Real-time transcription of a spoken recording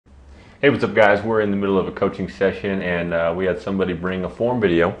Hey, what's up guys? We're in the middle of a coaching session and we had somebody bring a form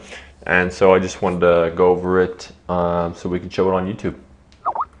video, and so I just wanted to go over it so we can show it on YouTube.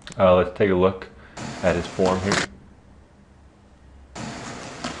 Let's take a look at his form here.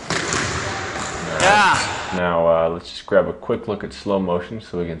 Now let's just grab a quick look at slow motion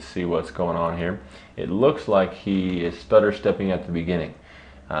so we can see what's going on here. It looks like he is stutter stepping at the beginning.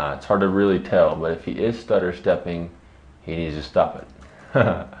 It's hard to really tell, but if he is stutter stepping, he needs to stop it.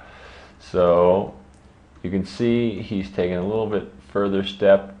 So you can see he's taking a little bit further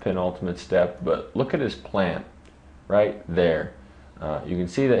step, penultimate step, but look at his plant right there. You can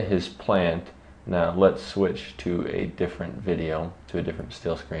see that his plant, now let's switch to a different video, to a different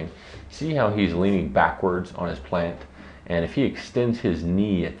still screen. See how he's leaning backwards on his plant, and if he extends his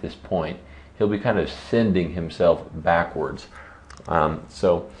knee at this point, he'll be kind of sending himself backwards.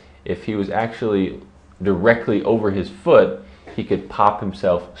 So if he was actually directly over his foot, he could pop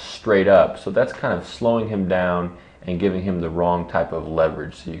himself straight up. So that's kind of slowing him down and giving him the wrong type of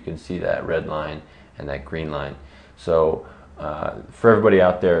leverage. So you can see that red line and that green line. So for everybody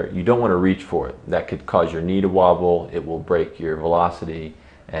out there, you don't want to reach for it. That could cause your knee to wobble, it will break your velocity,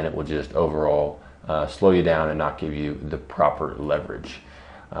 and it will just overall slow you down and not give you the proper leverage.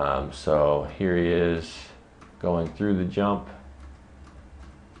 So here he is going through the jump.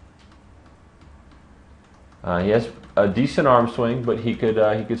 He has a decent arm swing, but he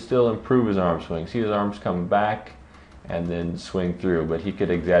could still improve his arm swing. See his arms come back and then swing through, but he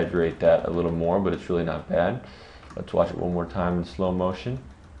could exaggerate that a little more, but it's really not bad. Let's watch it one more time in slow motion.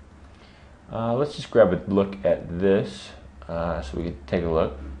 Let's just grab a look at this so we can take a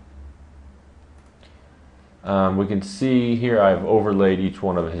look. We can see here I've overlaid each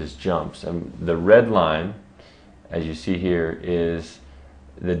one of his jumps, and the red line, as you see here, is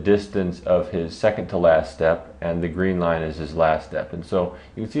the distance of his second to last step, and the green line is his last step. And so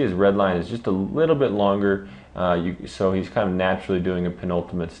you can see his red line is just a little bit longer, so he's kind of naturally doing a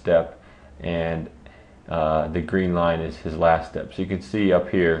penultimate step, and the green line is his last step. So you can see up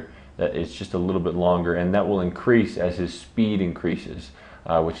here that it's just a little bit longer, and that will increase as his speed increases,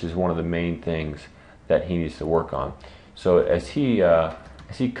 which is one of the main things that he needs to work on. So as he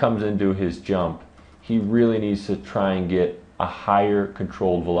comes into his jump, he really needs to try and get a higher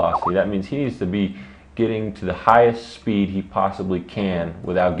controlled velocity. That means he needs to be getting to the highest speed he possibly can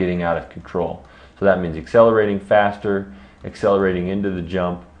without getting out of control. So that means accelerating faster, accelerating into the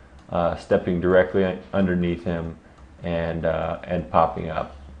jump, stepping directly underneath him, and popping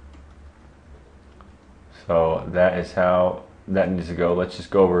up. So that is how that needs to go. Let's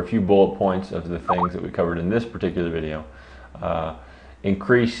just go over a few bullet points of the things that we covered in this particular video.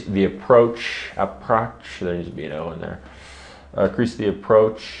 Increase the approach, there needs to be an O in there. Increase the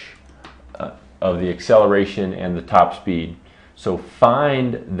approach of the acceleration and the top speed. So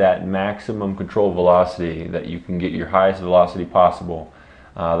find that maximum control velocity that you can get your highest velocity possible.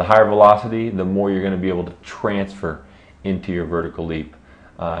 The higher velocity, the more you're going to be able to transfer into your vertical leap.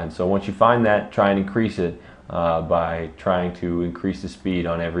 And so once you find that, try and increase it by trying to increase the speed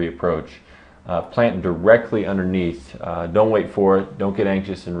on every approach. Plant directly underneath. Don't wait for it. Don't get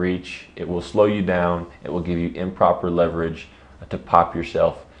anxious and reach. It will slow you down. It will give you improper leverage to pop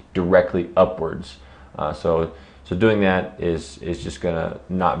yourself directly upwards. So doing that is just going to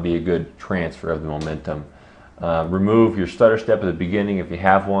not be a good transfer of the momentum. Remove your stutter step at the beginning if you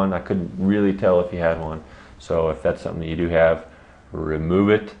have one. I couldn't really tell if you had one. So if that's something that you do have,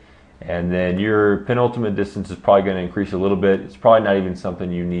 remove it. And then your penultimate distance is probably going to increase a little bit. It's probably not even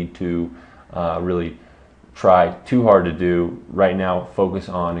something you need to really try too hard to do. Right now, focus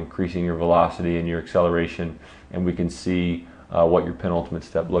on increasing your velocity and your acceleration, and we can see what your penultimate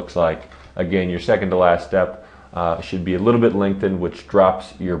step looks like. Again, your second to last step should be a little bit lengthened, which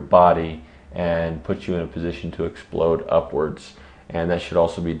drops your body and puts you in a position to explode upwards. And that should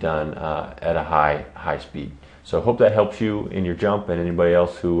also be done at a high speed. So hope that helps you in your jump, and anybody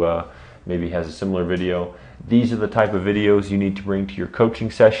else who maybe has a similar video. These are the type of videos you need to bring to your coaching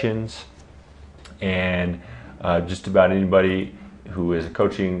sessions, and just about anybody who is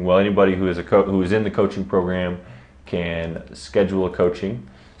coaching, well, anybody who is who is in the coaching program can schedule a coaching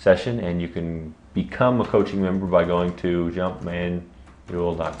session, and you can become a coaching member by going to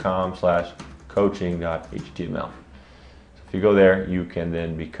jumpmanual.com/coaching.html. So if you go there, you can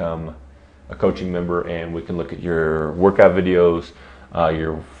then become a coaching member, and we can look at your workout videos,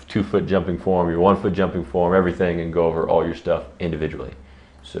 your 2-foot jumping form, your 1-foot jumping form, everything, and go over all your stuff individually.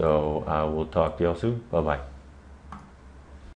 So we'll talk to y'all soon. Bye-bye.